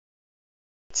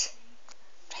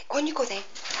On you go then.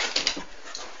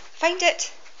 Find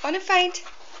it. On and find.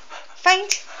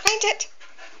 Find it.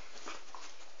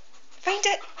 Find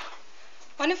it.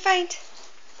 On and find.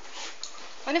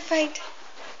 On and find.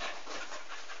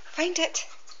 Find it.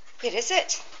 Where is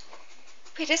it?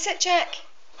 Where is it, Jack?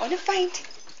 On and find.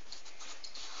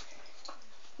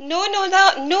 No,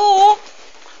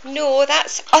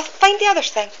 that's... Oh, find the other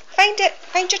thing. Find it.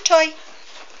 Find your toy.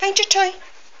 Find your toy.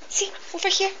 See, over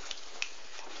here.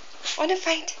 On and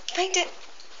find. Find it.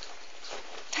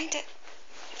 Find it.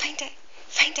 Find it.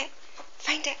 Find it.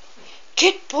 Find it.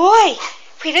 Good boy.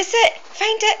 Where is it?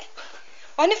 Find it.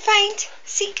 On and find.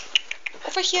 See,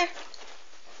 over here.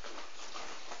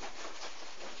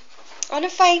 On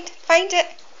and find. Find it.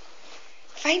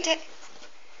 Find it.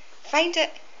 Find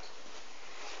it.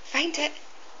 Find it.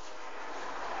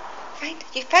 Find it.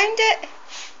 You found it.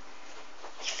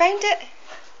 You found it.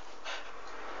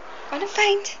 On and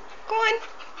find. Go on.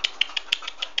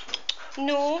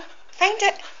 No. Find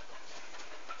it.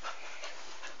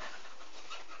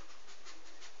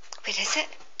 Where is it?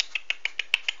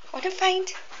 On and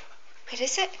find. Where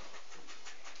is it?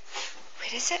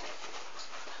 Where is it?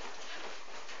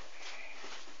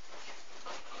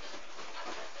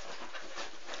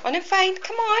 On and find.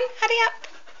 Come on. Hurry up.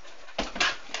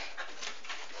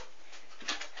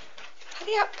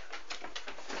 Hurry up.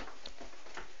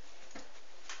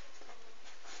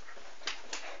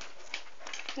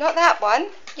 Not that one.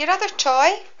 Your other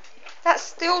toy.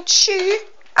 That's the old shoe.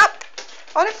 Up.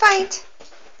 On and find.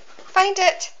 Find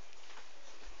it.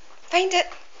 Find it.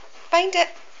 Find it.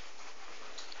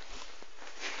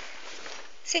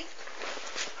 See.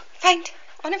 Find.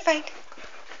 On and find.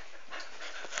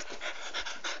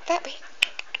 That way.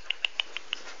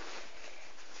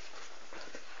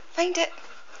 Find it.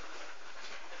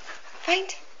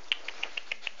 Find.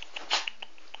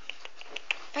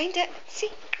 Find it.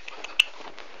 See.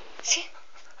 See.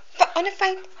 But on and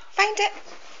find. Find it.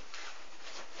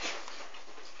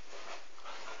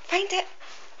 Find it.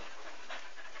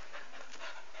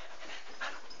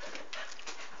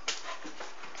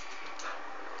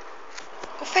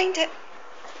 Go find it.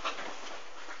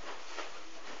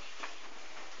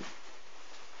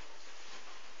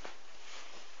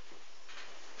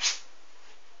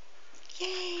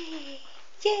 Yay!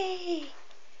 Yay!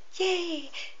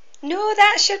 Yay! No,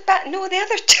 that's your bat. No, the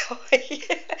other toy.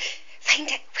 Find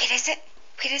it. Where is it?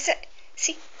 Where is it?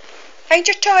 See? Find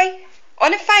your toy.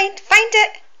 On and find. Find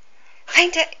it.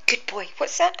 Find it. Good boy.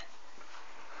 What's that?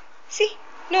 See?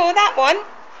 No, that one.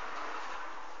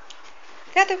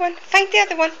 The other one. Find the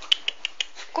other one.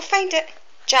 Go find it.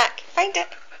 Jack, find it.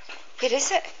 Where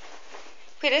is it?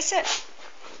 Where is it?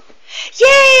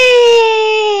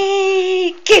 Yay!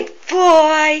 Good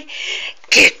boy.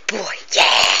 Good boy.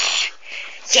 Yeah.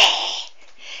 Yeah.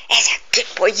 That's a good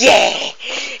boy. Yeah.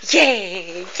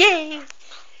 Yeah. Yeah.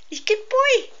 You good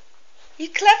boy. You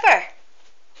clever.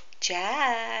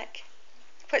 Jack.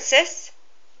 What's this?